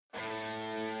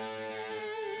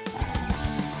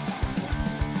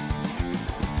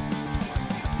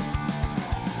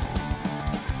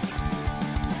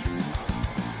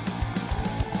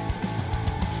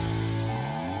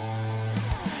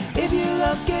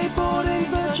love skateboarding,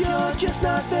 but you're just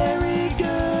not very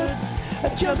good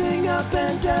at jumping up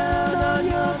and down on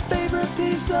your favorite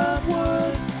piece of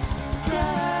wood.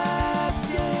 Crab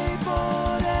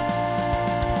skateboarding,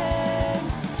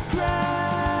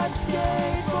 crab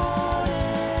skateboarding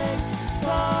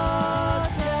podcast.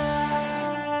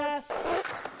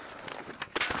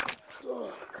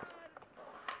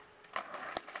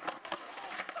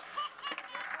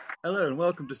 Hello and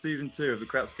welcome to Season 2 of the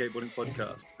Crap Skateboarding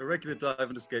Podcast, a regular dive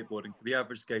into skateboarding for the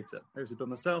average skater, hosted by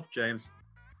myself, James.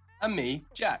 And me,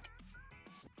 Jack.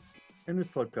 In this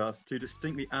podcast, two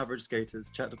distinctly average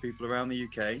skaters chat to people around the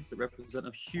UK that represent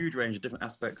a huge range of different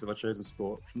aspects of our chosen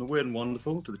sport, from the weird and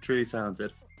wonderful to the truly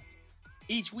talented.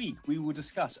 Each week, we will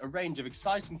discuss a range of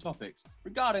exciting topics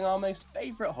regarding our most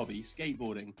favourite hobby,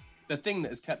 skateboarding, the thing that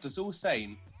has kept us all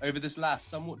sane over this last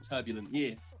somewhat turbulent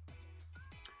year.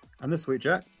 And this week,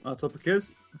 Jack, our topic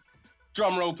is...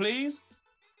 Drum roll, please.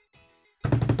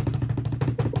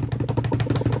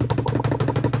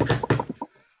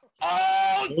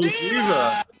 Oh,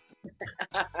 Diva!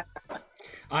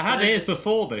 I had ears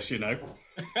before this, you know.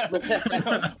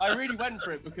 I really went for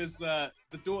it because the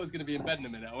daughter's going to be in bed in a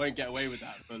minute. I won't get away with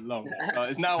that for long.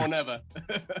 It's now or never.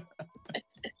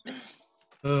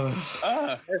 Thank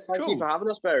you for having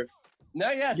us both.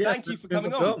 Thank you for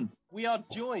coming on. We are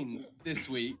joined this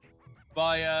week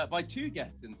by two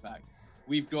guests, in fact.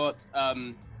 We've got a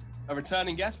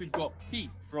returning guest. We've got Pete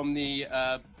from the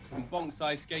from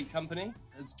Bonksai Skate Company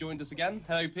has joined us again.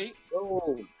 Hello, Pete.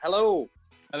 Oh, hello.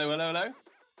 Hello.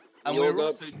 And we're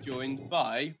also joined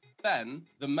by Ben,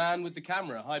 the man with the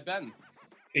camera. Hi, Ben.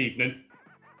 Evening.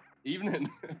 Evening.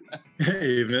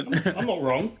 Evening. I'm not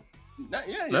wrong. No.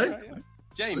 Right, yeah.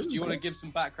 James, do you want to give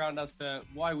some background as to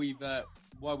why we've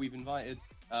invited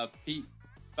Pete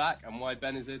back and why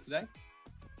Ben is here today?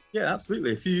 Yeah,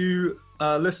 absolutely. If you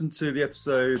listened to the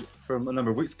episode from a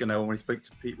number of weeks ago now when we spoke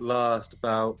to Pete last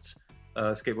about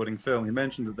skateboarding film, he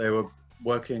mentioned that they were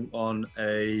working on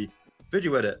a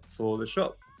video edit for the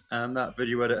shop, and that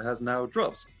video edit has now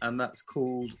dropped, and that's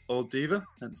called Old Diva,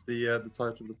 hence the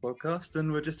title of the podcast.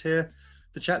 And we're just here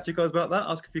to chat to you guys about that,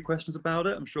 ask a few questions about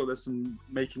it. I'm sure there's some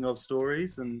making of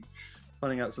stories and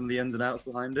finding out some of the ins and outs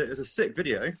behind it. It's a sick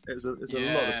video. It's a lot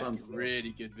of fun.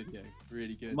 Really good video.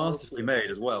 Really good. Masterfully made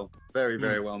as well. Very,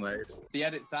 very well made. The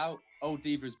edit's out. Old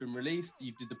Diva has been released.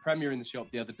 You did the premiere in the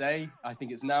shop the other day. I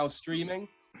think it's now streaming.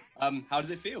 How does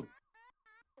it feel?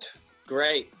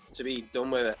 Great to be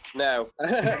done with it. No,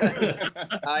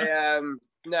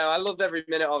 I loved every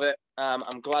minute of it.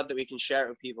 I'm glad that we can share it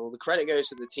with people. The credit goes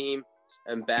to the team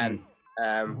and Ben.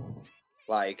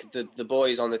 Like the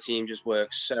boys on the team just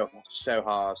work so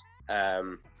hard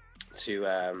to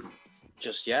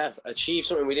just achieve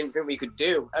something we didn't think we could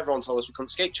do. Everyone told us we couldn't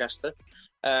skate Chester,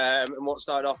 and what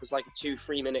started off as like a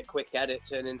 2-3 minute quick edit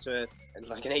turned into an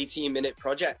 18-minute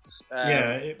project.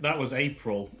 That was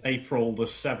April the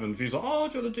 7th. He was like, "Oh,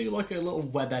 do you want to do like a little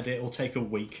web edit? It'll take a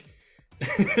week."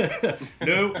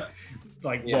 No,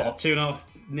 what, 2.5,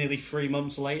 nearly 3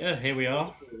 months later, here we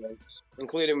are.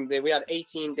 Including we had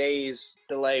 18 days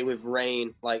delay with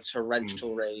rain, like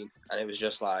torrential rain, and it was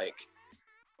just like,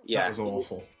 that was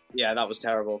awful. Yeah, that was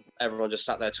terrible. Everyone just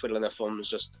sat there twiddling their thumbs,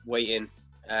 just waiting.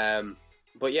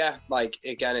 But yeah,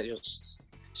 again, it just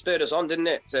spurred us on, didn't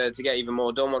it, to get even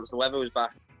more done once the weather was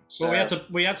back. So, well,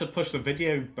 we had to push the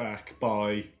video back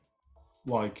by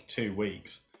 2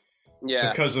 weeks.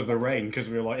 Yeah. Because of the rain, because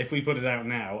we were like, if we put it out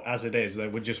now, as it is, there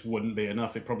wouldn't be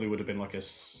enough. It probably would have been like a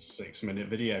 6-minute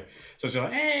video. So it's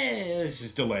like, let's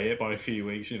just delay it by a few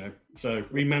weeks, you know. So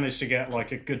we managed to get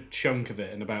a good chunk of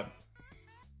it in about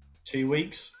 2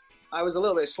 weeks. I was a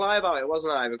little bit sly about it,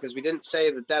 wasn't I? Because we didn't say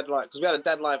the deadline, because we had a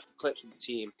deadline for the clips with the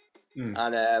team.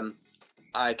 And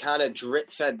I kind of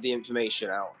drip-fed the information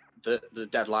out that the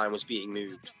deadline was being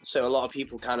moved. So a lot of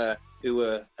people who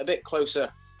were a bit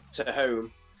closer to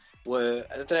home were,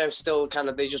 I don't know, still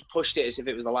they just pushed it as if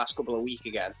it was the last couple of weeks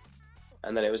again.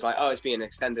 And then it was like, oh, it's being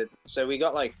extended. So we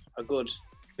got a good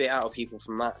bit out of people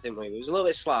from that, didn't we? It was a little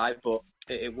bit sly, but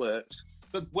it worked.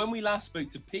 But when we last spoke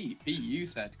to Pete, you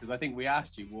said, because I think we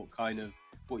asked you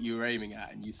what you were aiming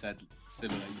at, and you said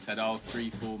similar. You said,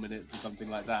 3-4 minutes or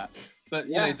something like that. But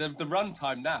you know, the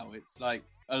runtime now, it's like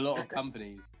a lot of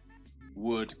companies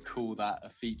would call that a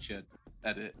featured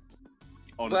edit.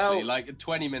 Honestly, a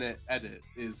 20-minute edit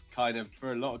is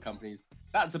for a lot of companies,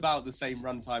 that's about the same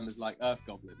runtime as Earth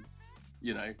Goblin,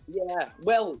 you know?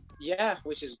 Yeah,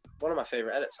 which is one of my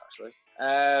favourite edits, actually.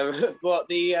 But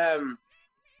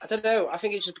I don't know, I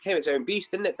think it just became its own beast,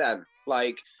 didn't it, Ben?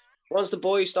 Once the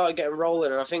boys started getting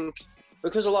rolling, and I think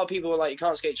because a lot of people were like, you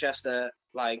can't skate Chester,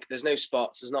 there's no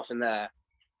spots, there's nothing there.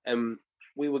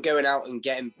 we were going out and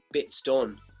getting bits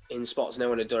done in spots no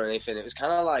one had done anything. It was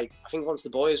kind of like, I think once the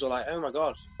boys were like, oh my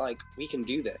God, like, we can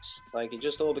do this. Like, it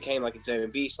just all became like its own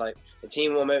beast. Like, the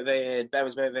team were motivated, Ben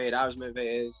was motivated, I was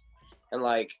motivated. And,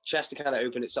 like, Chester kind of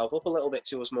opened itself up a little bit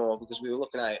to us more because we were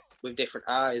looking at it with different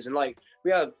eyes. And, like,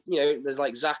 we had, you know, there's,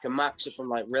 like, Zach and Max are from,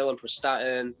 like, Rill and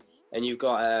Prestatyn. And you've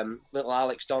got little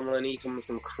Alex Donlan, he comes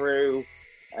from Crew.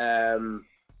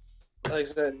 Like I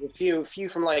said, a few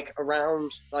from like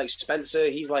around, like Spencer,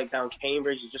 he's like down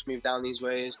Cambridge, he's just moved down these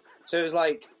ways. So it was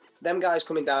like them guys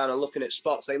coming down and looking at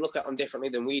spots, they look at them differently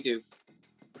than we do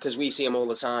because we see them all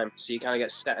the time. So you kind of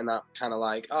get set in that kind of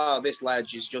like, oh, this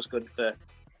ledge is just good for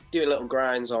doing little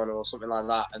grinds on or something like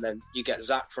that. And then you get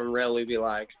Zach from Rill who'd be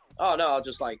like, oh no, I'll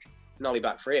just like nollie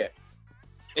back free it.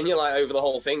 And you're like over the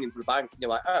whole thing into the bank and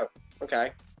you're like, oh,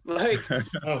 okay. Like,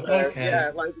 yeah,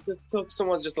 like it just took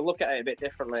someone just to look at it a bit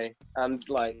differently, and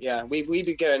like, yeah, we'd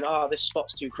be going, oh, this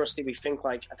spot's too crusty. We think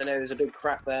like, I don't know, there's a big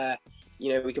crack there.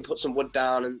 You know, we can put some wood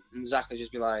down, and Zach would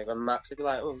just be like, and Max would be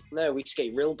like, oh no, we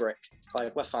skate real brick.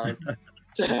 Like, we're fine.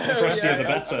 The crustier the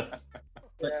better.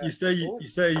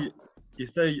 You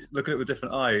say, look at it with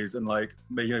different eyes, and like,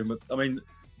 you know, I mean,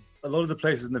 a lot of the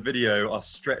places in the video are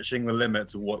stretching the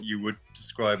limits of what you would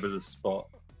describe as a spot.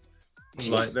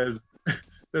 Like,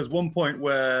 there's one point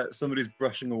where somebody's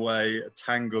brushing away a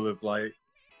tangle of like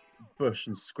bush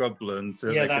and scrubland. So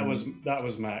yeah, that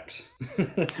was Max.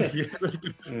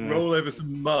 Roll over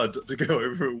some mud to go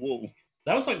over a wall.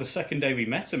 That was like the second day we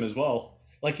met him as well.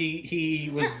 Like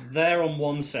he was there on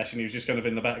one session. He was just kind of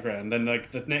in the background. Then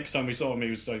like the next time we saw him, he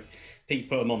was like Pete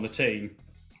put him on the team.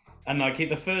 And like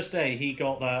the first day, he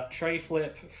got that tray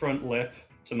flip front lip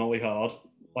to nollie hard.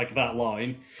 Like that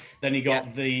line, then he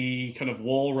got the kind of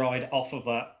wall ride off of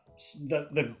that,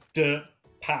 the dirt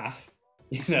path,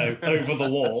 you know, over the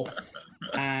wall,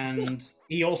 and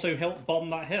he also helped bomb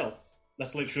that hill.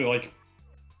 That's literally like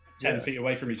 10 feet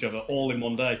away from each other, all in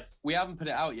one day. We haven't put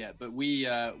it out yet, but we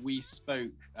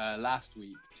spoke last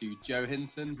week to Joe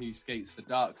Hinson, who skates for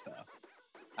Darkstar,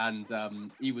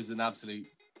 and he was an absolute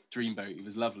dreamboat. He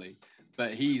was lovely,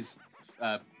 but he's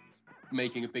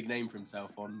making a big name for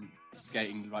himself on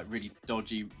skating like really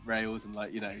dodgy rails and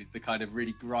like, you know, the kind of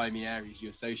really grimy areas you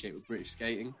associate with British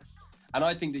skating. And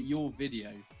I think that your video,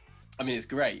 I mean, it's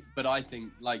great, but I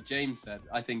think, like James said,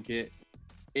 I think it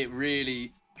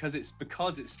really, because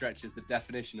it stretches the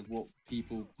definition of what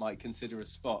people might consider a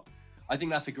spot. I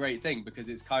think that's a great thing because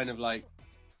it's kind of like,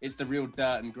 it's the real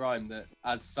dirt and grime that,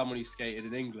 as someone who skated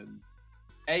in England,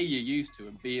 A, you're used to,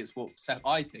 and B, it's what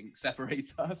I think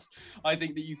separates us. I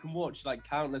think that you can watch like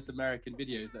countless American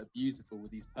videos that are beautiful with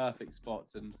these perfect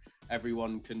spots, and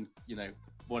everyone can, you know,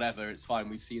 whatever, it's fine.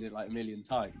 We've seen it like a million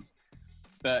times.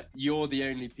 But you're the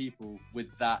only people with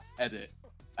that edit,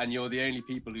 and you're the only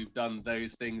people who've done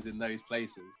those things in those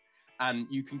places. And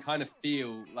you can kind of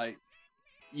feel like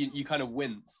you kind of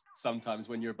wince sometimes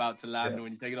when you're about to land or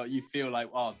when you take it off. You feel like,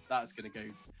 oh, that's gonna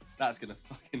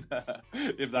fucking hurt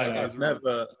if that goes wrong. I've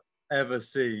never ever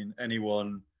seen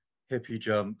anyone hippie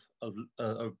jump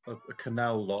a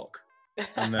canal lock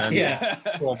and then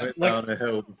vomit down a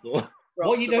hill before.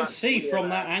 What you don't see from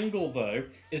that angle, though,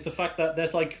 is the fact that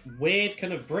there's like weird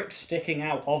kind of bricks sticking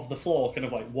out of the floor, kind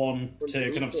of like 1,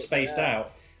 2, kind of spaced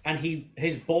out, and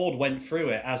his board went through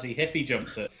it as he hippie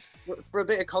jumped it. For a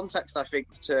bit of context, I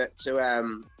think to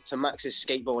Max's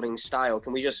skateboarding style,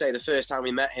 can we just say the first time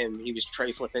we met him, he was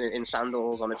tray flipping in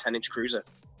sandals on a 10-inch cruiser.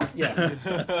 Yeah,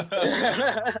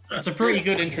 that's a pretty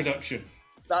good introduction.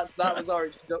 That was our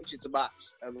introduction to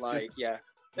Max, and like,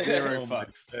 zero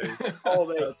fucks. Oh,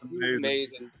 mate, he's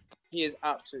amazing. He is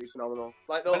absolutely phenomenal.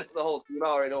 Like the whole team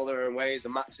are in all their own ways,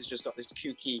 and Max has just got this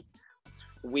kooky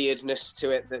weirdness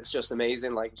to it that's just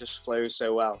amazing. Like, just flows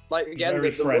so well. Like again,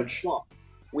 the French spot.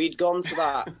 We'd gone to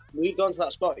that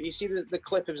spot. You see the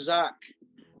clip of Zach.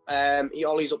 He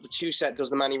ollies up the 2-set, does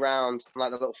the Manny round, and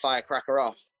like the little firecracker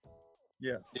off.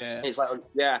 Yeah. It's like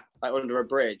under a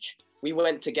bridge. We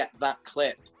went to get that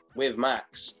clip with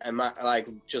Max, and Max, like,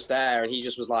 just there, and he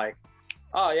just was like,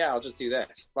 oh yeah, I'll just do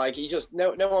this. Like, he just,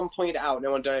 no one pointed it out,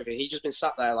 no one done anything. He just been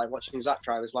sat there, like, watching Zach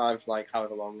try this line for like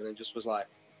however long, and it just was like,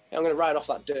 hey, I'm gonna ride off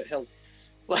that dirt hill.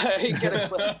 Like, get a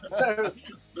clip. So,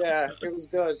 yeah, it was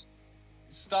good.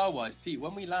 Star-wise, Pete,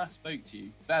 when we last spoke to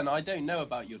you, Ben, I don't know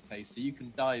about your taste, so you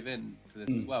can dive in to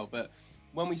this as well, but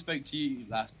when we spoke to you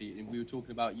last, Pete, and we were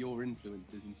talking about your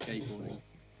influences in skateboarding,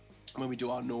 when we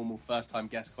do our normal first-time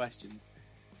guest questions,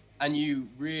 and you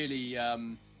really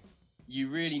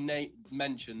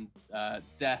mentioned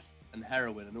death and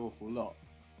heroin an awful lot.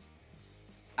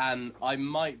 And I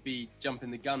might be jumping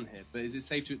the gun here, but is it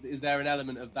safe to? Is there an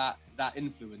element of that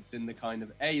influence in the kind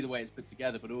of the way it's put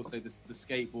together, but also the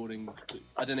skateboarding?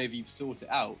 I don't know if you've sought it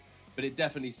out, but it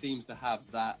definitely seems to have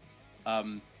that,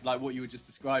 like what you were just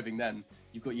describing. Then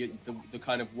you've got the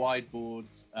kind of wide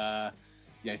boards,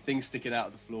 things sticking out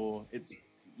of the floor. It's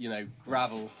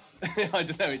gravel. I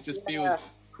don't know. It just feels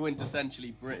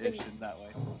quintessentially British in that way.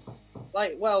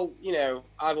 Like, well,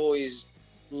 I've always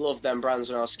loved them brands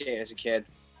when I was skating as a kid.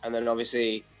 And then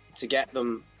obviously to get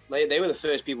them, they were the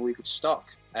first people we could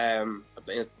stock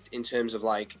in terms of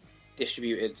like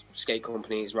distributed skate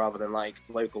companies rather than like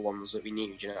local ones that we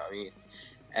knew. Do you know what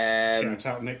I mean?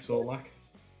 Shout out Nick Zorlak.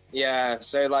 Yeah,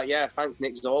 so thanks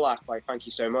Nick Zorlak. Like, thank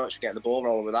you so much for getting the ball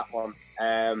rolling with that one.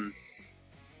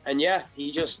 And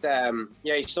he just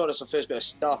he sold us our first bit of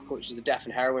stock, which is the Death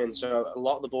and Heroin. So a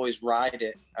lot of the boys ride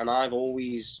it, and I've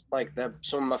always they're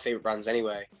some of my favorite brands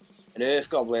anyway. And Earth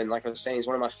Goblin, like I was saying, is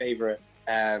one of my favorite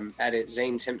edits.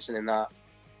 Zane Timpson in that,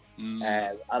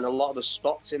 and a lot of the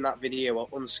spots in that video are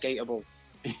unskateable.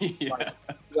 Yeah. You know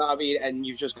what I mean? And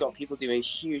you've just got people doing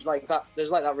huge like that.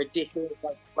 There's like that ridiculous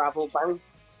gravel bank.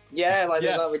 Yeah, there's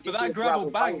that ridiculous. But that gravel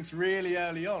bank's really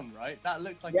early on, right? That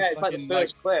looks like it's like the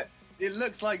first clip. It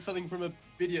looks like something from a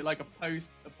video, like a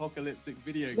post-apocalyptic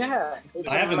video game. Yeah,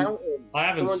 I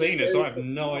haven't seen it, so I have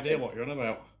no idea what you're on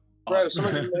about. Bro,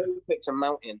 someone picked a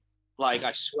mountain. Like,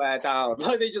 I swear down.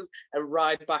 Like, they just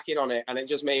ride back in on it, and it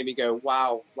just made me go,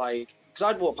 wow. Like, because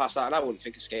I'd walk past that, and I wouldn't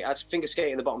think of skate. I'd think of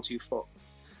skating the bottom 2 foot.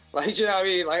 Like, do you know what I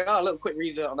mean? Like, a little quick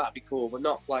revert on that'd be cool, but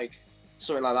not, like,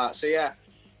 something like that. So, yeah.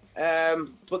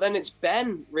 But then it's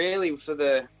Ben, really, in terms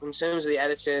of the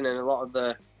editing and a lot of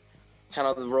the kind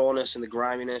of the rawness and the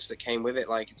griminess that came with it.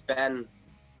 Like, it's Ben.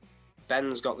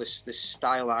 Ben's got this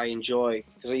style I enjoy,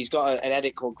 because he's got an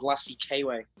edit called Glassy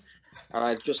K-Way. And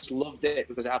I just loved it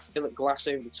because it had Philip Glass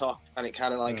over the top, and it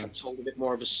kind of had told a bit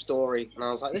more of a story. And I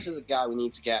was like, this is the guy we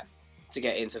need to get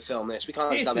into film this. We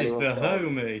can't this have is anyone. The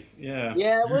homie, yeah.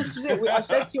 Yeah, well, this is it. I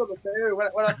said to you on the phone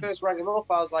when I first rang him up,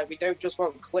 I was like, we don't just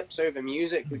want clips over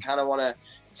music. We kind of want to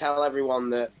tell everyone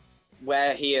that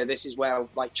we're here. This is where,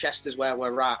 like, Chester's where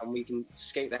we're at, and we can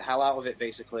skate the hell out of it,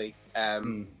 basically.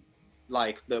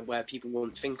 Like where people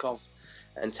wouldn't think of,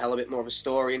 and tell a bit more of a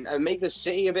story, and make the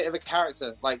city a bit of a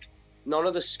character. Like, none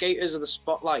of the skaters are the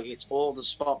spotlight, it's all the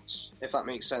spots, if that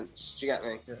makes sense. Do you get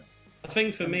me? Yeah. I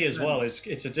think for me as well, it's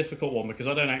a difficult one because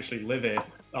I don't actually live here.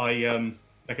 I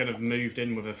kind of moved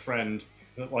in with a friend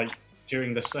like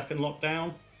during the second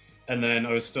lockdown, and then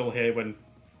I was still here when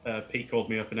Pete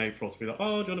called me up in April to be like,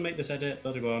 oh, do you want to make this edit,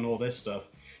 blah, blah, blah, and all this stuff.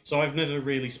 So I've never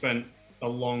really spent a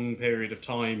long period of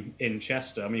time in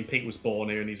Chester. I mean, Pete was born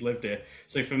here and he's lived here.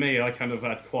 So for me, I kind of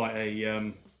had quite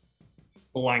a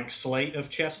blank slate of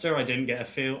Chester. I hadn't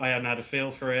had a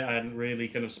feel for it. I hadn't really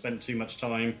kind of spent too much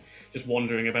time just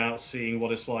wandering about, seeing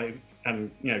what it's like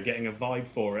and, getting a vibe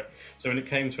for it. So when it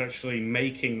came to actually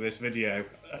making this video,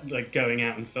 like going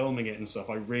out and filming it and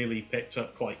stuff, I really picked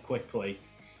up quite quickly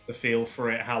the feel for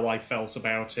it, how I felt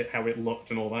about it, how it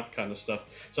looked and all that kind of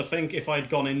stuff. So I think if I'd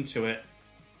gone into it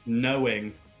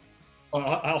knowing,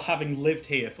 or having lived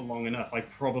here for long enough, I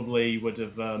probably would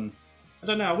have, I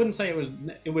don't know, I wouldn't say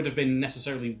it would have been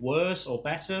necessarily worse or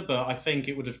better, but I think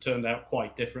it would have turned out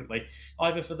quite differently,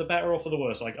 either for the better or for the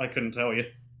worse. I couldn't tell you.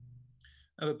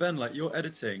 But Ben, like, your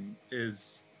editing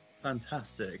is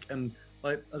fantastic, and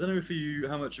like, I don't know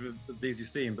how much of these you've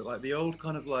seen, but like the old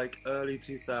kind of like early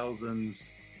 2000s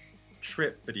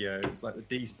trip videos, like the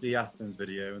DC Athens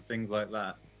video and things like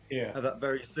that, have that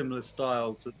very similar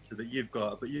style to that you've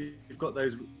got. But you've got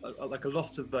those like a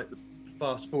lot of like the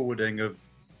fast forwarding of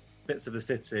bits of the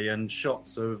city and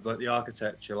shots of like the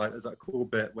architecture. Like there's that cool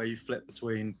bit where you flip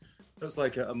between, that's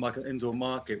like like an indoor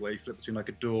market where you flip between like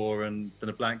a door and then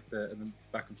a blank bit and then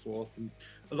back and forth, and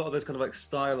a lot of those kind of like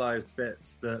stylized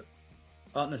bits that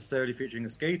aren't necessarily featuring the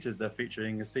skaters, they're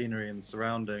featuring the scenery and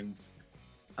surroundings,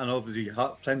 and obviously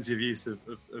plenty of use of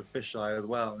fisheye as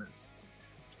well. And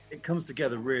it comes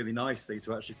together really nicely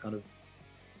to actually kind of,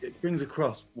 it brings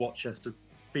across what Chester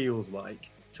feels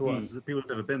like to us, as people who've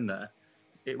never been there.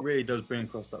 It really does bring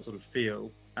across that sort of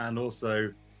feel, and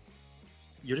also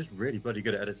you're just really bloody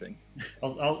good at editing.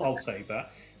 I'll say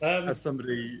that. As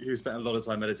somebody who spent a lot of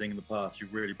time editing in the past, you're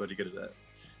really bloody good at it.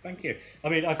 Thank you. I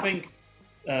mean, I think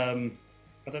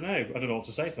I don't know what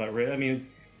to say to that, really. I mean,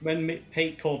 when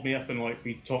Pete called me up and like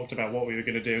we talked about what we were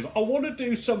going to do, I was like, I want to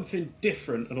do something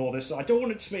different and all this. I don't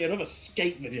want it to be another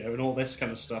skate video and all this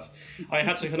kind of stuff. I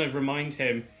had to kind of remind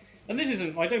him, and this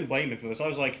isn't, I don't blame him for this. I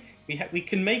was like, we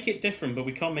can make it different, but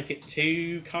we can't make it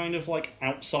too kind of like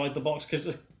outside the box,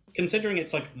 because considering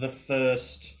it's like the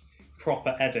first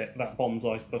proper edit that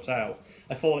Bonsai's put out.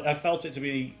 I felt it to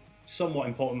be somewhat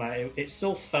important that it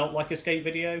still felt like a skate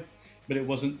video, but it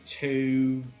wasn't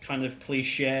too kind of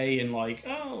cliche and like,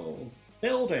 oh,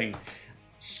 building,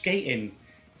 skating.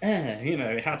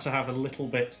 It had to have a little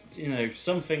bit,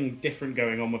 something different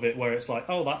going on with it where it's like,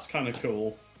 oh, that's kind of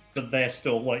cool, but they're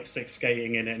still like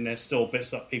skating in it and there's still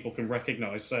bits that people can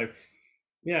recognise. So,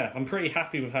 yeah, I'm pretty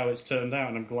happy with how it's turned out,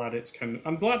 and I'm glad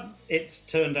it's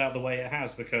turned out the way it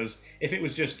has, because if it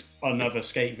was just another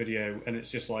skate video and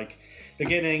it's just like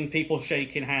beginning, people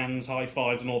shaking hands, high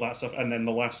fives and all that stuff, and then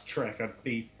the last trick, I'd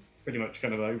be pretty much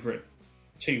kind of over it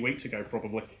 2 weeks ago,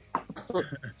 probably. Do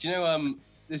you know,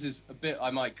 this is a bit, I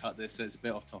might cut this, so it's a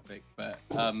bit off topic, but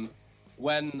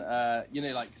when,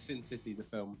 like Sin City, the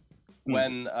film,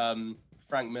 when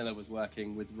Frank Miller was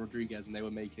working with Rodriguez and they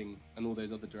were making, and all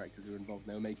those other directors who were involved,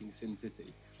 they were making Sin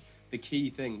City, the key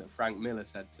thing that Frank Miller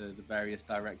said to the various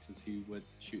directors who were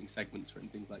shooting segments for it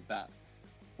and things like that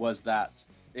was that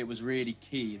it was really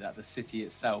key that the city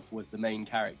itself was the main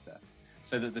character,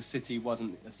 so that the city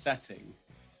wasn't a setting,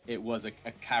 it was a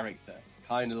character,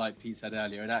 kind of like Pete said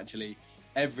earlier. And actually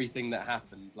everything that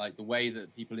happened, like the way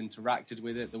that people interacted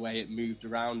with it, the way it moved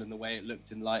around and the way it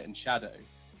looked in light and shadow,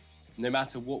 no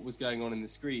matter what was going on in the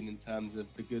screen in terms of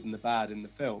the good and the bad in the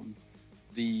film,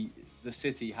 the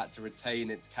city had to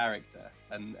retain its character,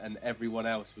 and everyone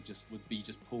else would be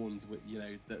just pawns with,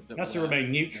 that has to remain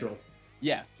neutral.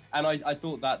 Yeah, and I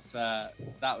thought that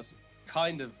was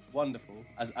kind of wonderful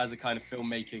as a kind of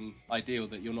filmmaking ideal,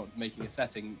 that you're not making a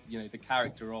setting, the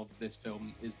character of this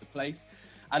film is the place,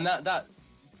 and that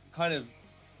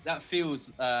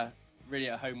feels really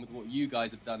at home with what you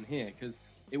guys have done here, because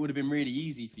it would have been really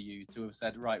easy for you to have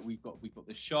said, right, we've got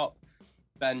this shop.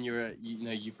 Ben,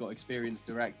 you've got experience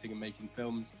directing and making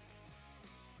films.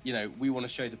 We want to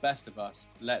show the best of us.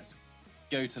 Let's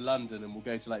go to London and we'll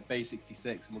go to like Bay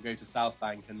 66 and we'll go to South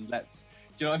Bank and do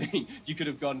you know what I mean? You could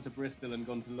have gone to Bristol and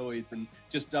gone to Lloyd's and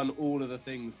just done all of the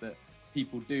things that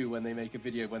people do when they make a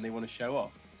video when they want to show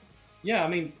off. Yeah, I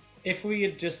mean, if we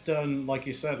had just done, like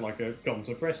you said, gone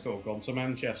to Bristol, gone to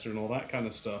Manchester and all that kind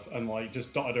of stuff, and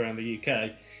just dotted around the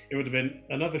UK, it would have been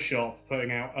another shop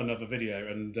putting out another video.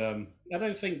 And I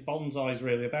don't think Bonsai's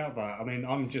really about that. I mean,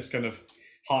 I'm just kind of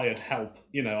hired help.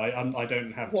 I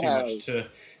don't have too much to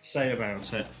say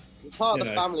about it. It's part of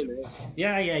the family, mate.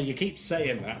 Yeah, you keep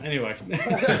saying that. Anyway.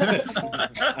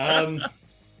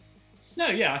 No,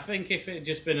 yeah, I think if it had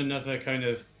just been another kind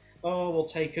of, oh, we'll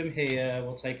take him here,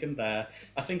 we'll take him there,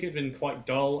 I think it'd been quite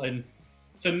dull. And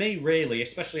for me, really,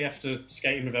 especially after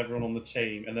skating with everyone on the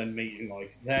team and then meeting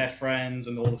their friends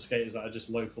and all the skaters that are just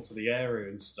local to the area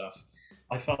and stuff,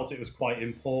 I felt it was quite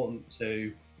important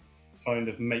to kind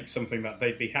of make something that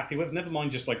they'd be happy with. Never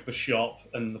mind just the shop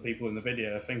and the people in the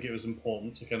video. I think it was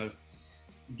important to kind of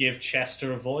give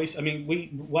Chester a voice. I mean,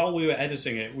 while we were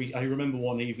editing it, I remember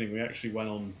one evening we actually went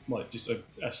on just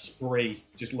a spree,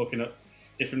 just looking at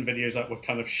different videos that were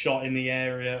kind of shot in the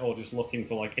area, or just looking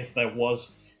for if there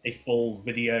was a full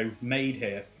video made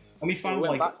here. And we found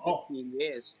back 15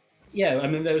 years. Yeah, I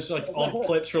mean, there's odd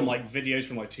clips from videos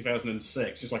from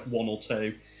 2006, just one or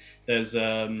two. There's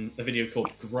a video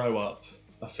called Grow Up,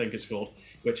 I think it's called,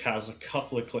 which has a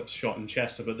couple of clips shot in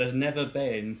Chester, but there's never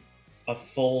been a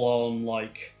full-on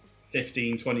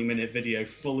 15, 20-minute video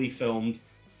fully filmed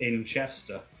in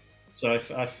Chester. So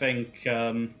I think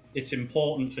it's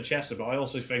important for Chester, but I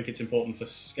also think it's important for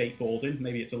skateboarding.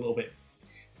 Maybe it's a little bit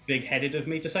big-headed of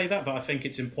me to say that, but I think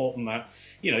it's important that,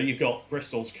 you've got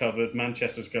Bristol's covered,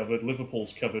 Manchester's covered,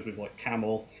 Liverpool's covered with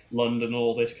Camel, London,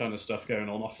 all this kind of stuff going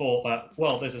on. I thought that,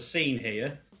 well, there's a scene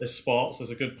here, there's spots, there's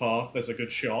a good park, there's a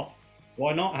good shop.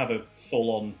 Why not have a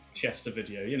full-on Chester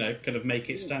video, kind of make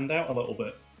it stand out a little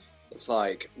bit? It's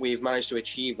we've managed to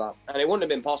achieve that. And it wouldn't have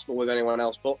been possible with anyone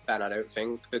else but Ben, I don't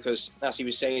think, because as he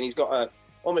was saying, he's got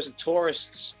almost a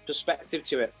tourist's perspective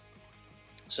to it.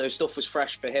 So stuff was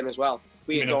fresh for him as well.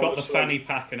 I've got the fanny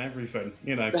pack and everything,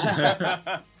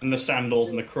 and the sandals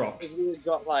and the Crocs. We've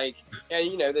got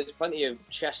there's plenty of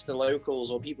Chester locals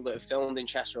or people that have filmed in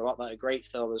Chester a lot that are great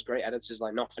filmers, great editors,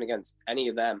 nothing against any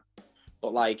of them.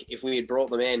 But if we had brought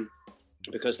them in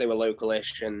because they were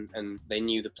local-ish and they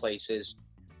knew the places,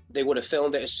 they would have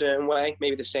filmed it a certain way,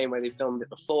 maybe the same way they filmed it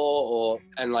before,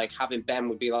 and having Ben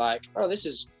would be oh, this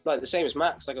is the same as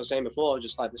Max, like I was saying before,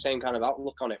 just the same kind of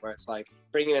outlook on it, where it's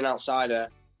bringing an outsider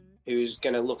who's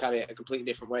going to look at it a completely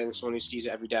different way than someone who sees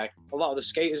it every day. A lot of the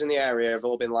skaters in the area have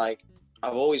all been I've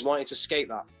always wanted to skate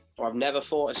that, or I've never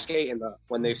thought of skating that,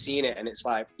 when they've seen it and it's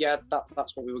yeah,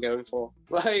 that's what we were going for.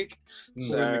 So in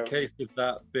the case of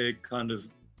that big kind of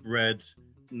red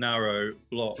narrow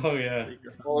block,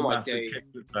 oh my massive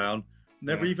kickflip down,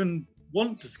 never even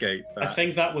want to skate that. I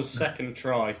think that was second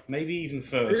try, maybe even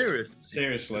first.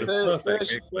 Seriously.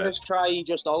 First try, he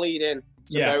just ollied in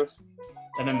to both.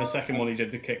 And then the second one, he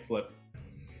did the kickflip.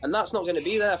 And that's not going to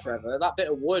be there forever. That bit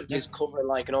of wood is covering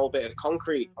like an old bit of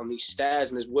concrete on these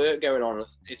stairs, and there's work going on.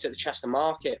 It's at the Chester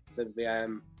Market,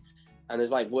 and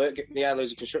there's like work,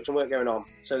 loads of construction work going on.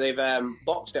 So they've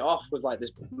boxed it off with like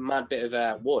this mad bit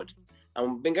of wood,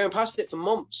 and we've been going past it for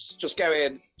months, just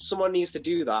going, someone needs to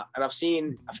do that. And I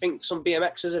think some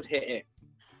BMXers have hit it,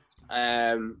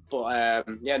 but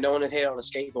no one had hit it on a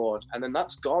skateboard, and then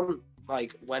that's gone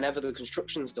like whenever the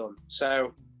construction's done.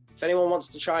 So if anyone wants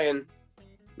to try and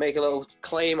make a little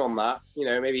claim on that,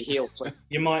 maybe heel flip.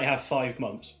 You might have 5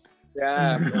 months.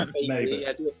 Yeah, maybe.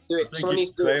 Yeah, do it. Someone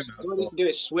needs to do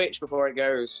it switch before it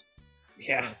goes.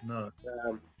 Yeah.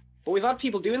 But we've had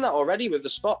people doing that already with the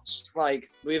spots. Like,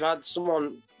 we've had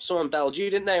someone belled you,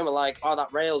 didn't they? And we're like, oh,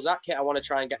 that rail Zach hit, I want to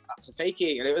try and get that to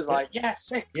fakie. And it was like, yeah,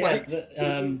 sick. Yeah, like,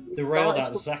 the rail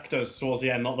that Zach does towards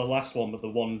the end, not the last one, but the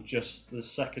one just the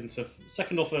second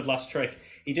or third last trick.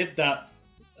 He did that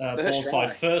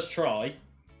first try.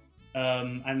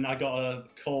 And I got a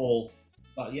call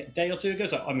a day or two ago,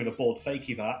 so I'm going to board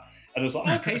fakie that. And I was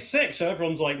like, okay, sick. So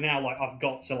everyone's like, now, like, I've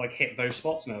got to, like, hit those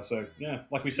spots now. So, yeah,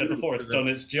 like we said before, it's done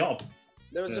its job.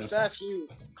 There was a fair few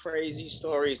crazy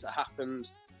stories that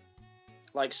happened.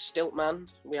 Like Stiltman,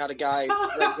 we had a guy...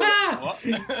 What?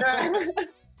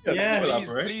 Yeah,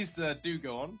 please do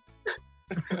go on.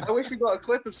 I wish we got a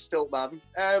clip of Stiltman.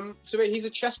 So he's a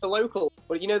Chester local,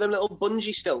 but you know them little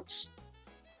bungee stilts?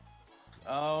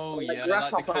 Oh, like yeah,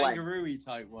 like the kangaroo-y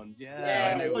type ones,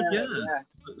 yeah.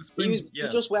 He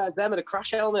just wears them and a crash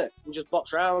helmet and just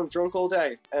bops around drunk all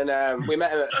day. And we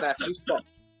met him at a fair few spots.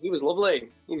 He was lovely.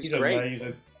 He's great.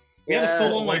 Amazing. We had a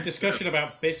full-on discussion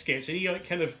about biscuits, and he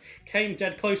kind of came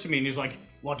dead close to me, and he was like,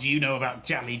 "What do you know about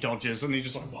jammy dodgers?" And he's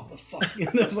just like, "What the fuck?"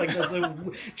 And it was like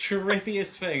the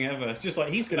trippiest thing ever. Just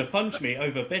like, he's going to punch me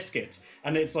over biscuits,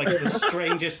 and it's like the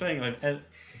strangest thing I've ever.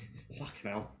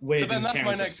 Fucking hell. Weird. So then that's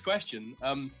my next question.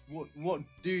 What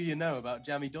do you know about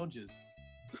jammy dodgers?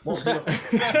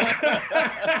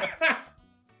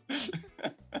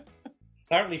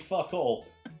 Apparently, fuck all.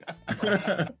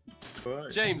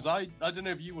 James, I don't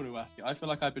know if you want to ask it. I feel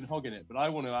like I've been hogging it, but I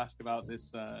want to ask about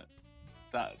this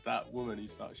that woman who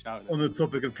started shouting. On the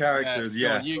topic of characters, you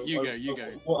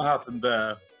go. What happened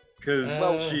there?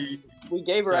 Because we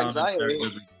gave her anxiety.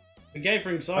 We gave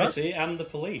her anxiety and the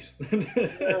police.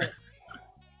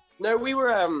 No, we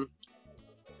were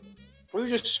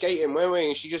just skating, weren't we?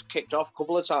 And she just kicked off a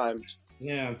couple of times.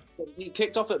 Yeah. He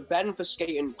kicked off at Ben for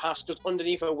skating past just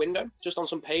underneath her window, just on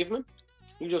some pavement.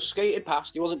 He just skated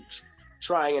past. He wasn't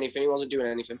trying anything. He wasn't doing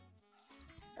anything.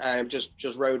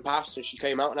 Just rode past, and she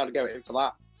came out and had to go in for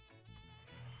that.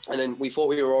 And then we thought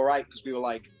we were all right because we were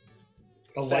like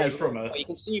away from her. You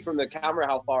can see from the camera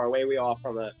how far away we are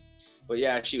from her. But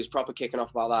yeah, she was proper kicking off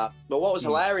about that. But what was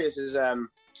hilarious is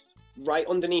right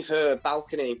underneath her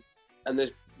balcony, and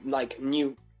there's like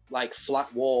new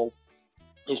flat wall.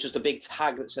 It's just a big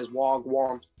tag that says WAG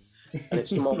 1, and it's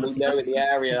someone we know in the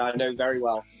area. I know very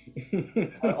well.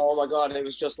 And, oh my god, it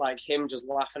was just like him just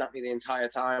laughing at me the entire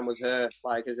time with her,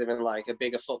 like as even like a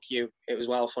bigger fuck you. It was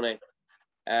well funny.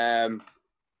 And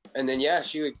then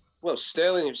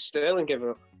Sterling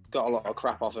got a lot of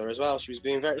crap off her as well. She was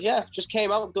being just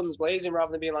came out guns blazing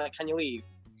rather than being like, can you leave?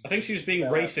 I think she was being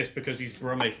racist because he's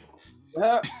Brummy.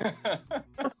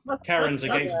 Karen's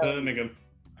against Birmingham.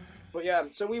 But yeah,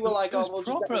 so we were like, it was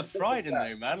proper frightening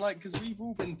though, man. Like, because we've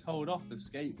all been told off as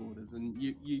skateboarders, and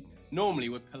you normally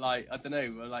we're polite. I don't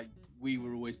know, we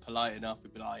were always polite enough.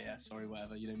 We'd be like, yeah, sorry,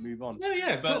 whatever, move on. No,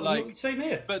 yeah, but like same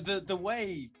here. But the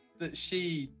way that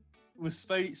she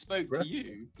spoke to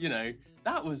you,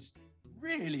 that was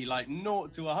really like 0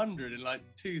 to 100 in like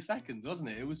 2 seconds, wasn't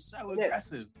it? It was so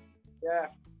aggressive. Yeah.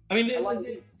 I mean,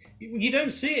 you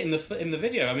don't see it in the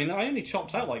video. I mean, I only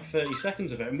chopped out like 30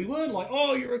 seconds of it, and we weren't like,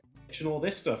 "Oh, you're a bitch," and all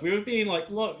this stuff. We were being like,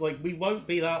 "Look, like we won't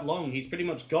be that long. He's pretty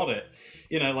much got it.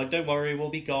 Like don't worry, we'll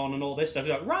be gone," and all this stuff.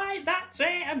 He's like, "Right, that's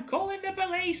it. I'm calling the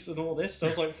police," and all this. So I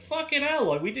was like, "Fucking hell!"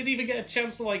 Like we didn't even get a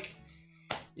chance to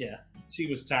she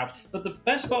was tapped. But the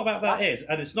best part about that is,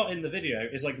 and it's not in the video,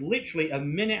 is like literally a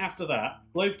minute after that,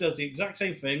 bloke does the exact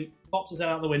same thing, pops his head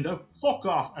out the window, fuck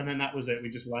off, and then that was it. We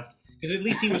just left. Because at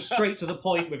least he was straight to the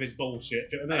point with his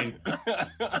bullshit, do you know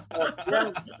what I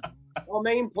mean? Our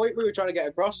main point we were trying to get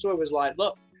across to her was like,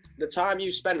 look, the time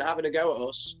you spent having to go at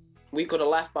us, we could have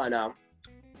left by now.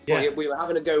 Yeah. But we were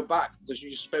having to go back because you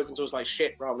just spoken to us like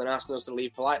shit rather than asking us to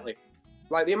leave politely.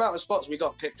 Like the amount of spots we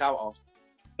got picked out of.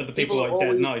 But the people like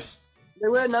dead nice. They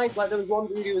were nice. Like there was one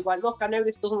dude who was like, "Look, I know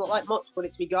this doesn't look like much, but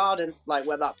it's my garden. Like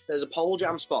where there's a pole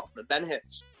jam spot that Ben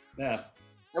hits." Yeah.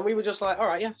 And we were just like, "All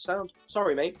right, yeah, sound.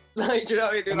 Sorry, mate." Like, do you know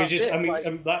what I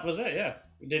mean? That was it. Yeah.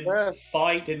 We didn't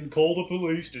fight, didn't call the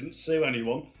police, didn't sue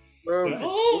anyone.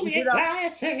 The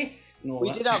anxiety.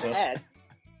 We did have Ed.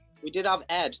 We did have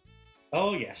Ed.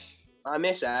 Oh yes. I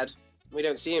miss Ed. We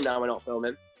don't see him now. We're not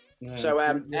filming. No. So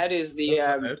Ed is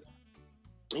the.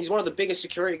 He's one of the biggest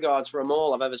security guards for a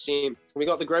mall I've ever seen. We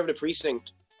got the Grosvenor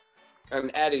precinct,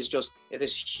 and Ed is just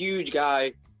this huge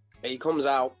guy. He comes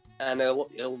out and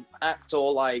he'll act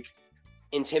all like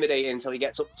intimidating until he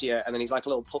gets up to you, and then he's like a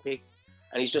little puppy,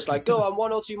 and he's just like, "Go on,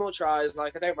 1 or 2 more tries.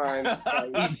 Like I don't mind."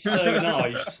 He's so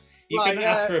nice. You couldn't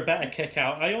ask for a better kick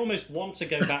out. I almost want to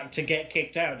go back to get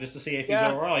kicked out just to see if he's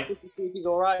all right. If he's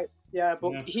all right. Yeah,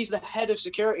 but he's the head of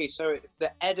security, so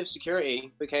the head of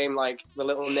security became like the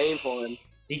little name for him.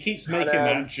 He keeps making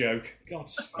that joke. God.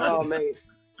 Oh, mate.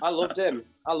 I loved him.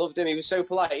 He was so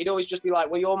polite. He'd always just be like,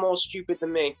 "Well, you're more stupid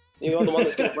than me. You're the one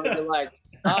that's going to break your leg."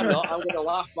 I'm not. I'm going to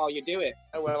laugh while you do it.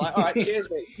 And we're like, "All right, cheers,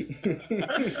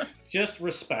 mate." Just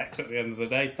respect at the end of the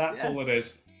day. That's all it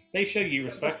is. They show you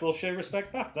respect, we'll show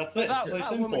respect back. That's it. It's so simple.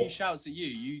 That woman who shouts at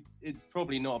you, it's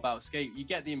probably not about skate. You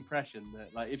get the impression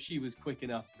that, like, if she was quick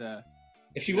enough to...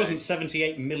 If she wasn't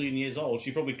 78 million years old,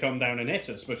 she'd probably come down and hit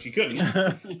us, but she couldn't.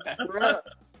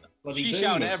 She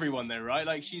shouted at everyone, though, right?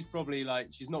 Like, she's probably, like,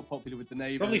 she's not popular with the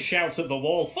neighbours. Probably shouts at the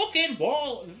wall, "Fucking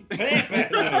wall!"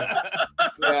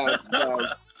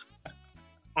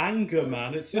 Anger,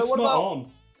 man. It's just not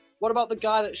on. What about the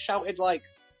guy that shouted, like,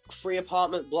 3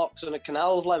 apartment blocks and a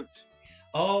canal's length?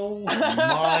 Oh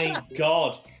my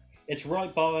god. It's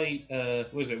right by,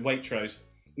 Waitrose.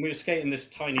 We were skating this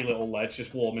tiny little ledge,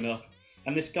 just warming up.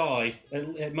 And this guy,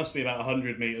 it must be about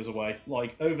 100 metres away,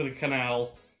 like over the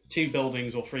canal, 2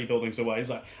 buildings or 3 buildings away. He's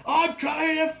like, "I'm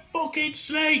trying to fucking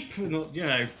sleep!"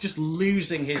 And, just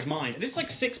losing his mind. And it's like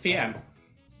 6 p.m.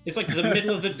 It's like the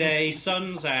middle of the day,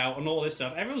 sun's out, and all this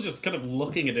stuff. Everyone's just kind of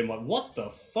looking at him like, "What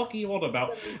the fuck are you on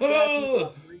about?"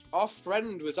 Oh! Our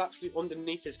friend was actually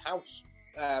underneath his house,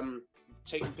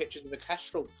 taking pictures with a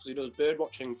kestrel because he does bird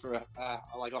watching for a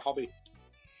hobby.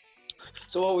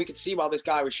 So all we could see while this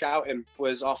guy was shouting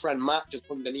was our friend Matt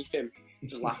just underneath him,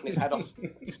 just laughing his head off.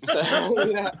 So,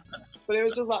 yeah. But it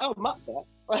was just like, "Oh, Matt's there."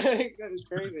 Like, that was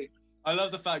crazy. I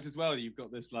love the fact as well that you've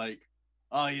got this, like,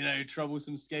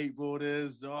 troublesome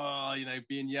skateboarders,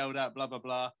 being yelled at, blah, blah,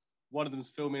 blah. One of them's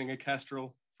filming a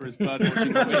kestrel for his bird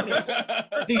watching.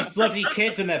 These bloody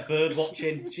kids and their bird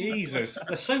watching. Jesus.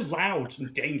 They're so loud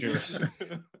and dangerous.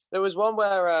 There was one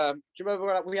where, do you remember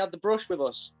when we had the brush with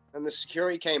us and the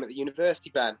security came at the university,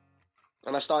 Ben?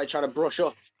 And I started trying to brush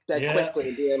up dead quickly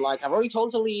and being like, "I've already told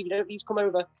him to leave, you don't need to come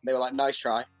over." They were like, "Nice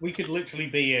try." We could literally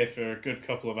be here for a good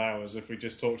couple of hours if we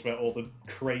just talked about all the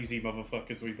crazy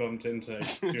motherfuckers we bumped into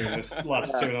during this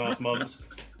last 2.5 months.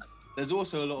 There's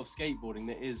also a lot of skateboarding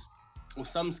that is, or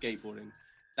some skateboarding,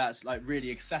 that's like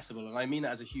really accessible, and I mean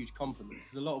that as a huge compliment,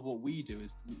 because a lot of what we do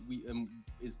is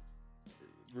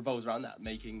revolves around that,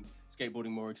 making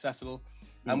skateboarding more accessible.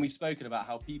 And we've spoken about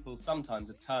how people sometimes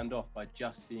are turned off by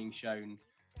just being shown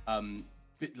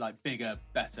bigger,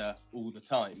 better all the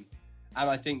time. And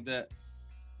I think that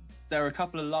there are a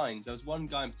couple of lines. There was one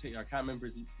guy in particular, I can't remember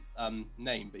his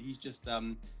name, but he's just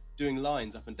doing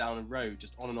lines up and down a road,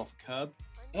 just on and off a curb.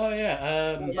 Oh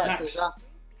yeah, Max.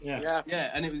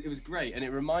 Yeah, and it was great, and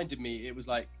it reminded me, it was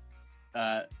like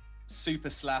super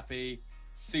slappy,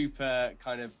 super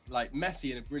kind of like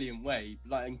messy in a brilliant way,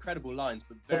 like incredible lines,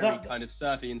 but very kind of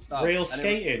surfy in style. Real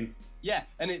skating.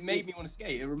 And it made me want to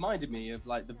skate. It reminded me of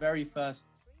like the very first,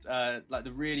 like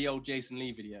the really old Jason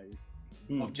Lee videos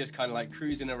of just kind of like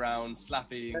cruising around,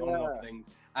 slapping on and off things.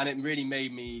 And it really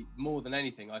made me, more than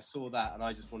anything, I saw that and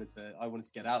I just wanted to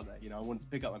get out there. I wanted to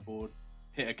pick up my board,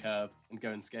 hit a curb, and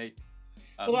go and skate.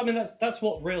 Well, I mean, that's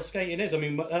what real skating is. I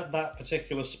mean, at that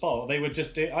particular spot, they would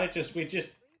just do. We just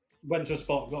went to a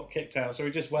spot, got kicked out, so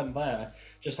we just went there,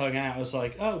 just hung out. I was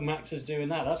like, "Oh, Max is doing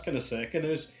that. That's kind of sick." And it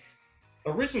was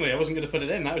originally I wasn't going to put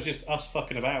it in. That was just us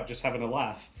fucking about, just having a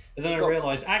laugh. But then I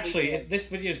realised actually this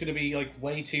video is going to be like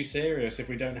way too serious if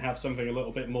we don't have something a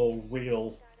little bit more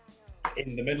real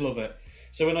in the middle of it.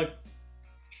 So when I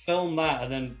filmed that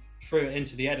and then threw it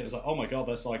into the edit, it was like, oh my god,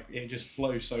 that's like, it just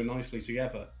flows so nicely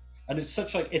together. And it's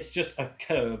such like, it's just a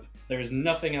curb. There is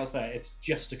nothing else there. It's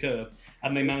just a curb.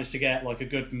 And they managed to get like a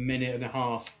good minute and a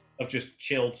half of just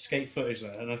chilled skate footage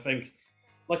there. And I think,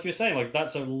 like you were saying, like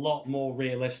that's a lot more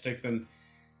realistic than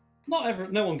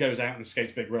no one goes out and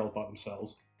skates big rail by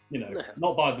themselves.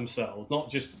 Not by themselves, not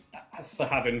just for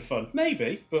having fun.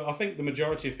 Maybe, but I think the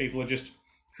majority of people are just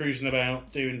cruising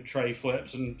about doing tray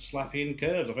flips and slapping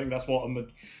curves. I think that's what a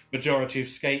majority of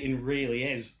skating really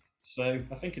is. So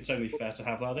I think it's only fair to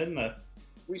have that in there.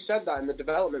 We said that in the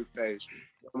development phase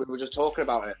when we were just talking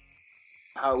about it.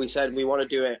 How we said we want to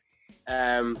do it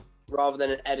rather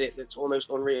than an edit that's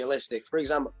almost unrealistic. For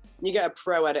example, you get a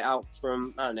pro edit out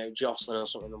from, I don't know, Jocelyn or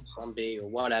something on Plan B or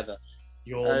whatever.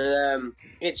 And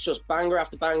it's just banger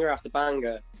after banger after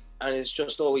banger. And it's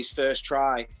just always first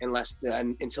try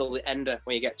until the ender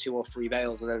where you get 2 or 3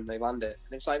 bails and then they land it.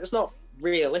 And it's like, it's not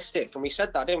realistic. And we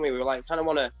said that, didn't we? We were like, kind of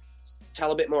want to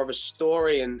tell a bit more of a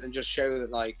story and just show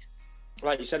that, like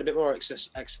you said, a bit more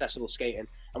accessible skating.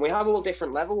 And we have all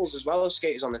different levels as well as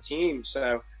skaters on the team.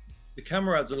 So the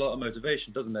camera adds a lot of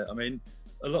motivation, doesn't it? I mean,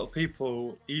 a lot of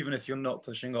people, even if you're not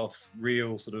pushing off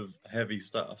real sort of heavy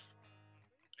stuff,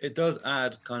 it does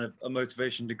add kind of a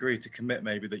motivation degree to commit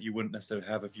maybe that you wouldn't necessarily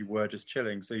have if you were just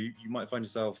chilling. So you might find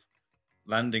yourself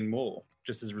landing more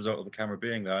just as a result of the camera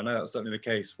being there. I know that's certainly the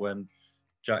case when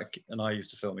Jack and I used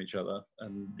to film each other,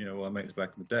 and our mates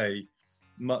back in the day,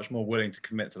 much more willing to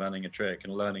commit to landing a trick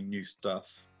and learning new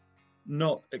stuff.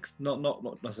 Not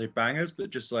necessarily bangers,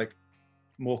 but just like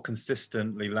more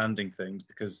consistently landing things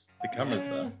because the camera's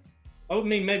there. I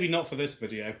mean, maybe not for this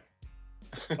video.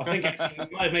 I think actually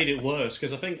it might have made it worse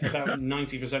because I think about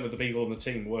 90% of the people on the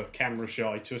team were camera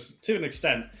shy to an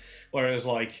extent, whereas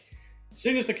like as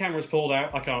soon as the camera's pulled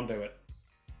out, I can't do it.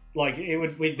 Like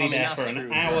we'd be there for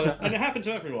an hour, and it happened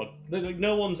to everyone.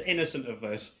 No one's innocent of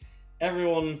this.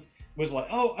 Everyone was like,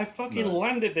 "Oh, I fucking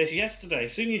landed this yesterday.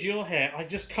 As soon as you're here, I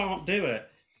just can't do it."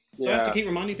 So I have to keep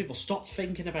reminding people, stop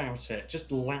thinking about it.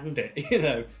 Just land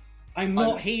it. I'm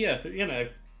not here.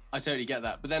 I totally get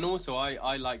that, but then also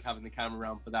I like having the camera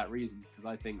around for that reason because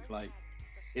I think like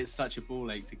it's such a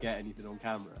ball ache to get anything on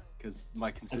camera because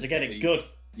my consistency and to get it good.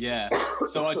 Yeah,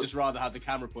 so I'd just rather have the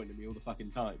camera pointing at me all the fucking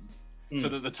time, so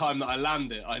that the time that I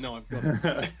land it, I know I've got it.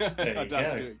 There you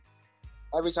go.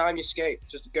 Every time you skate,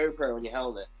 just a GoPro on your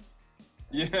helmet.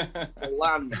 Yeah, you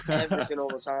land everything all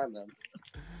the time. Then.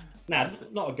 Nah,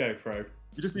 not a GoPro.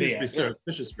 You just need to be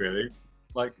surreptitious, really.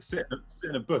 Like sit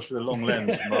in a bush with a long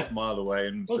lens from half a mile away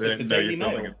and what's this, the Daily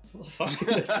Mail? What the fuck is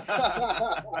this?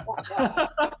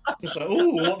 It's like,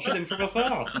 ooh, watching him from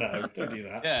afar. No, don't do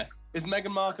that. Yeah. Is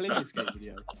Meghan Markle in your skate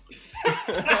video?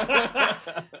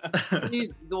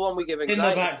 He's the one we give anxiety. In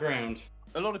the background.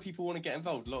 A lot of people want to get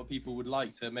involved. A lot of people would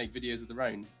like to make videos of their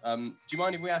own. Do you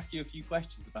mind if we ask you a few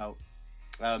questions about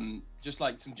just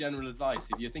like some general advice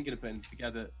if you're thinking of putting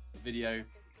together a video,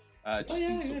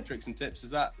 some sort of tricks and tips?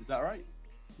 Is that all right?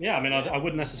 Yeah, I mean, I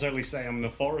wouldn't necessarily say I'm an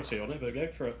authority on it, but go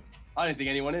for it. I don't think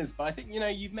anyone is, but I think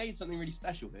you've made something really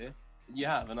special here. You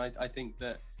have, and I think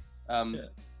that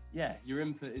your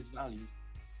input is valued.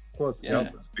 Of course. Yeah.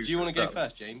 Do you want to go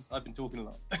first, James? I've been talking a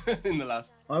lot in the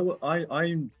last.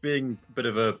 I'm being a bit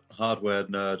of a hardware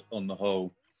nerd on the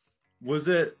whole.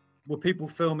 Were people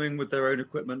filming with their own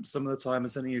equipment some of the time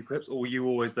and sending you clips, or were you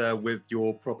always there with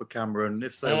your proper camera? And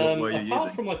if so, what were you using?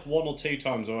 Apart from like 1 or 2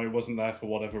 times where I wasn't there for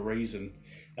whatever reason,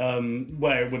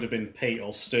 where it would have been Pete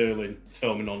or Sterling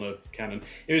filming on a Canon,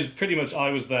 it was pretty much I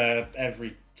was there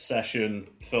every session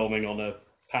filming on a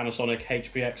Panasonic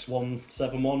HPX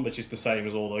 171, which is the same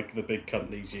as all the big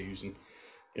companies use, and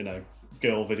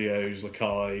Girl Videos,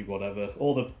 Lakai, whatever.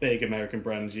 All the big American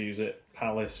brands use it.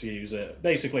 Palace use it.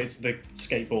 Basically, it's the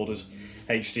skateboarder's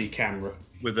HD camera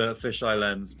with a fisheye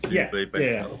lens.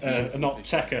 Not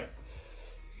Tekka.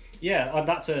 Yeah, and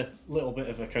that's a little bit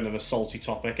of a kind of a salty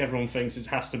topic. Everyone thinks it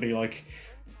has to be like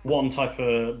one type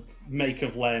of make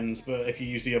of lens, but if you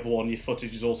use the other one, your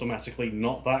footage is automatically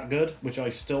not that good, which I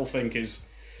still think is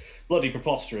bloody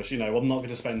preposterous. I'm not going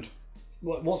to spend.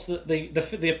 What's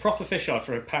the proper fisheye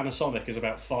for a Panasonic is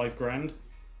about $5,000.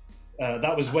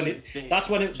 That was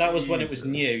when it was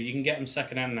new. You can get them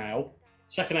secondhand now,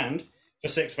 for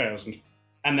 $6,000,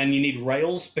 and then you need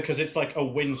rails because it's like a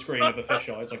windscreen of a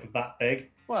fisheye. It's like that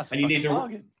big, and you need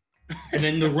and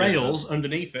then the rails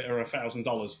underneath it are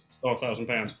 $1,000 or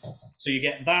 £1,000. So you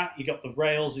get that, you got the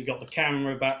rails, you got the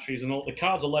camera, batteries, and all. The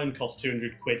cards alone cost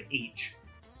 £200 each.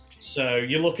 So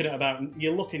you're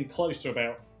looking close to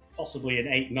about possibly an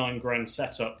 $8-9 grand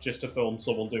setup just to film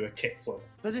someone do a kickflip.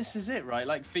 But this is it, right?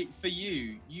 Like for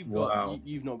you, you've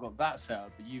not got that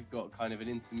setup, but you've got kind of an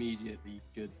intermediately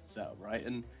good setup, right?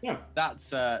 And that's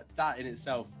that in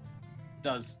itself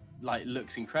does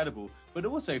looks incredible. But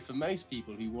also for most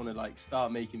people who want to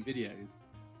start making videos,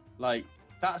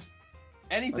 that's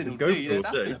anything will do.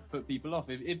 That's going to put people off.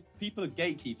 If people are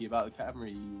gatekeeping about the camera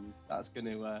you use, that's going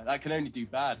to that can only do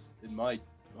bad in my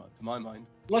to my mind.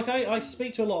 Like, I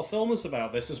speak to a lot of filmers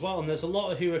about this as well, and there's a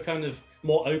lot who are kind of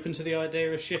more open to the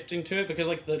idea of shifting to it, because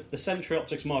like the Sentry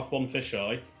Optics Mark 1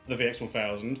 fisheye, the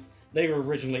VX1000, they were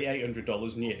originally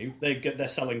 $800 new. They're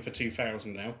selling for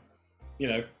 $2,000 now. You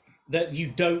know, that you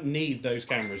don't need those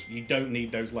cameras, you don't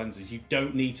need those lenses, you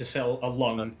don't need to sell a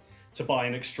lung to buy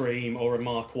an Extreme or a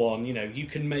Mark 1. You know, you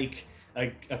can make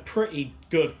a pretty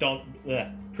good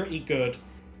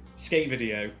skate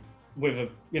video with a,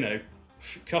 you know,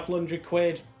 couple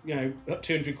 £100, you know,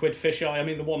 £200 fisheye. I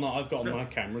mean, the one that I've got on my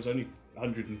camera is only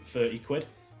 £130.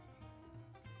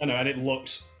 I know, and it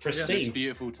looks pristine. It's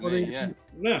beautiful to me. Yeah.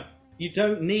 No, you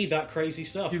don't need that crazy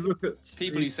stuff. You look at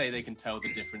People who say they can tell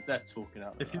the difference, they're talking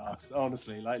out their ass.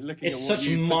 Honestly, like looking it's at what such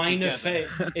you minor put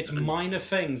together. it's minor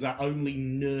things that only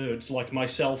nerds like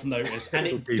myself notice, and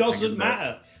it It's a doesn't isn't it?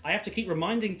 matter. I have to keep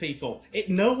reminding people.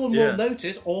 No one will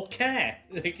notice or care.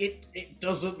 It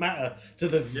doesn't matter to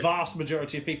the vast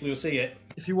majority of people who see it.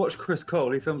 If you watch Chris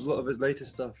Cole, he films a lot of his latest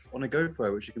stuff on a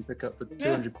GoPro, which you can pick up for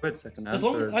 £200 second hand As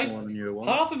long for as one of the newer ones.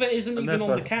 half of it isn't And even they're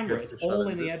on the both camera, good it's for all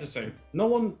in the lenses. editing. No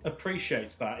one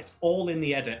appreciates that. It's all in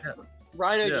the edit.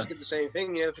 Rhino Yeah. just did the same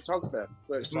thing, you know, photographer,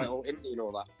 works like all indie and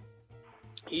all that.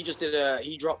 He just did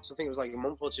he dropped, I think it was like a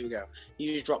month or two ago, he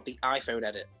just dropped the iPhone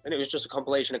edit. And it was just a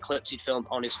compilation of clips he'd filmed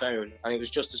on his phone. And it was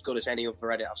just as good as any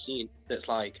other edit I've seen that's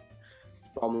like,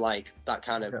 from like that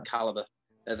kind of caliber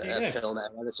of film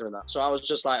editor and that. So I was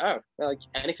just like, oh, like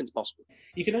anything's possible.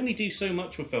 You can only do so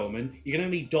much with filming. You can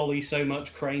only dolly so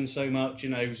much, crane so much, you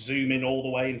know, zoom in all the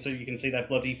way until you can see their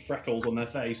bloody freckles on their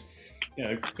face. You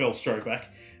know, Bill Strobeck.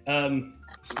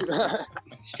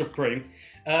 Supreme.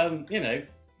 You know,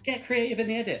 get creative in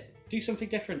the edit. Do something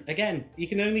different. Again, you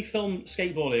can only film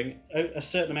skateboarding a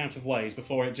certain amount of ways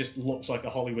before it just looks like a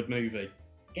Hollywood movie.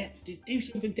 Do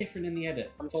something different in the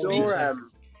edit. I'm sure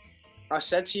I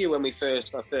said to you when our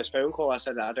first phone call, I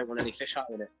said that I don't want any fisheye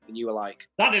in it. And you were like...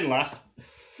 That didn't last.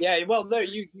 Yeah, well, no,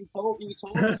 you told me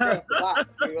straight off the bat.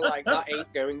 You were like, that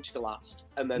ain't going to last.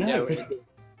 And then, No.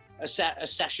 a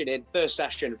session in, first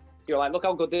session, you were like, look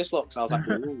how good this looks. I was like,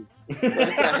 ooh.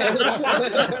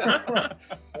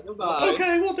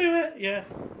 Okay, we'll do it. Yeah.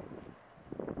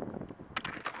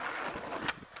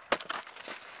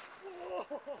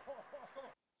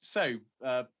 So,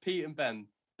 Pete and Ben,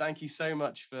 thank you so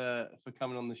much for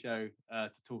coming on the show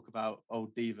to talk about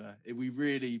Old Diva. We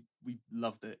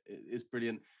loved it. It's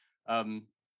brilliant. I'm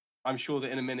sure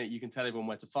that in a minute you can tell everyone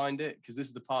where to find it, because this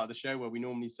is the part of the show where we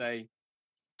normally say,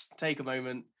 take a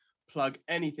moment, plug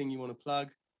anything you want to plug.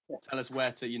 Tell us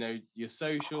where to, you know, your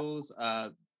socials,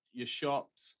 your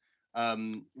shops,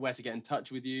 where to get in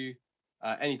touch with you,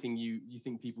 anything you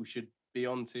think people should be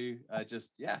onto.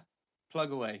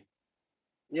 Plug away.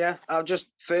 Yeah, I'll just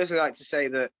firstly like to say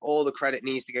that all the credit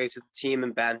needs to go to the team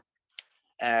and Ben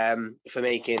for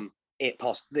making it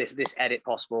this edit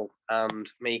possible and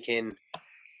making,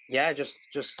 a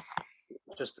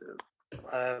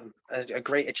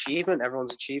great achievement.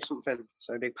 Everyone's achieved something,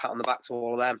 so a big pat on the back to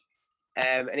all of them.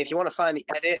 And if you want to find the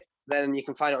edit, then you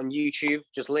can find it on YouTube.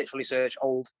 Just literally search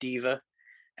Old Diva,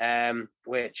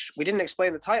 which we didn't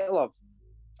explain the title of.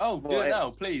 Oh, do it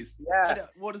now, please. Yeah.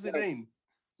 What does it mean?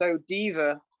 So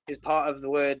Diva is part of the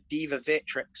word Diva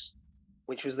Victrix,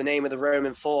 which was the name of the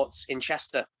Roman forts in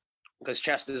Chester, because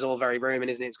Chester's all very Roman,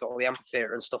 isn't it? It's got all the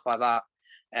amphitheatre and stuff like that.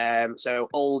 So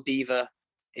Old Diva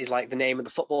is like the name of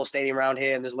the football stadium around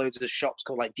here, and there's loads of shops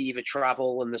called like Diva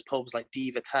Travel, and there's pubs like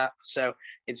Diva Tap. So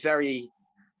there's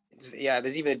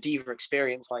even a Diva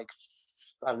Experience, like,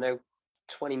 I don't know,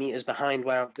 20 meters behind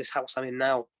where this house I'm in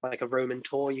now, like a Roman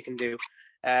tour you can do.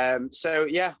 So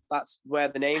that's where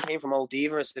the name came from. Old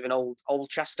Diva is in old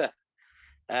Chester.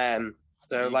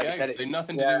 So like I said, so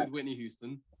nothing to do with Whitney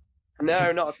Houston.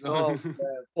 No, not at all.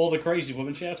 Or the crazy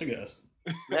woman shouting at us.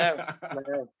 No.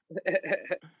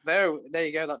 No, there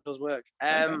you go. That does work.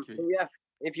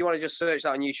 If you want to just search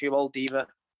that on YouTube, Old Diva,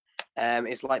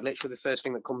 it's like literally the first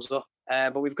thing that comes up.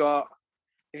 But we've got,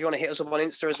 if you want to hit us up on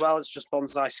Insta as well, it's just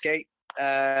Bonsai Skate.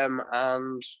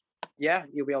 And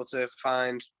you'll be able to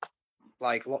find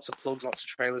like lots of plugs, lots of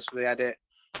trailers for the edit,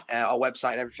 our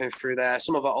website and everything through there.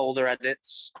 Some of our older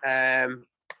edits.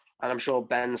 And I'm sure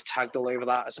Ben's tagged all over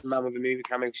that as a man with a movie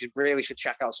camera, because you really should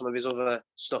check out some of his other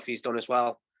stuff he's done as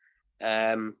well.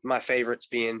 My favourites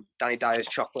being Danny Dyer's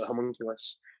Chocolate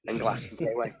Homunculus and Glass and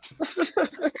Gateway.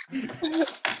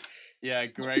 Yeah,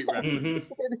 great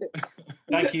reference.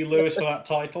 Thank you, Lewis, for that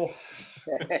title.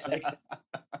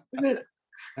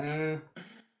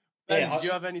 Ben, did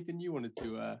you have anything you wanted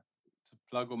to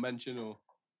plug or mention, or?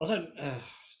 I don't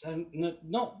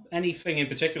not anything in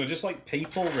particular. Just like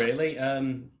people, really.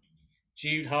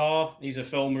 Jude Haar, he's a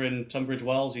filmer in Tunbridge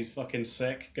Wells. He's fucking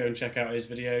sick. Go and check out his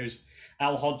videos.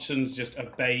 Al Hodgson's just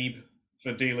a babe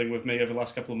for dealing with me over the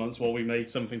last couple of months while we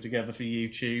made something together for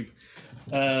YouTube.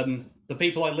 The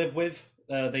people I live with,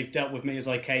 they've dealt with me as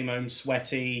I came home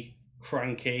sweaty,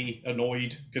 cranky,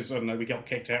 annoyed, because, I don't know, we got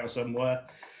kicked out of somewhere.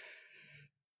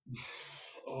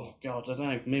 Oh, God, I don't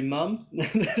know. My mum?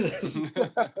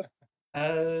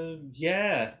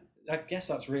 Yeah, I guess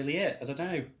that's really it. I don't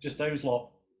know. Just those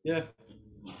lot. Yeah.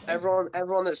 Everyone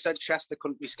that said Chester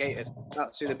couldn't be skated.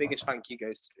 That's who the biggest thank you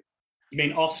goes to. You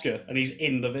mean Oscar, and he's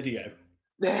in the video?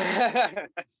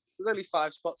 There's only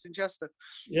 5 spots in Chester.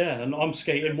 Yeah, and I'm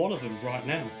skating one of them right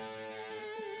now.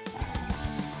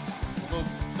 Well,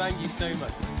 thank you so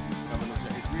much for coming on.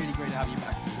 It's really great to have you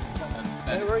back.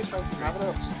 No worries, thank you for having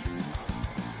us.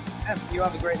 Yeah, you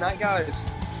have a great night, guys.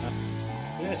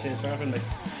 Yeah, cheers for having me.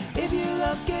 If you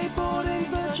love skateboarding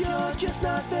but you're just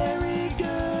not very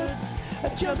good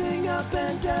at jumping up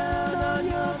and down on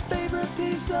your favorite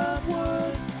piece of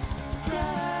wood,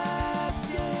 grab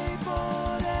skate.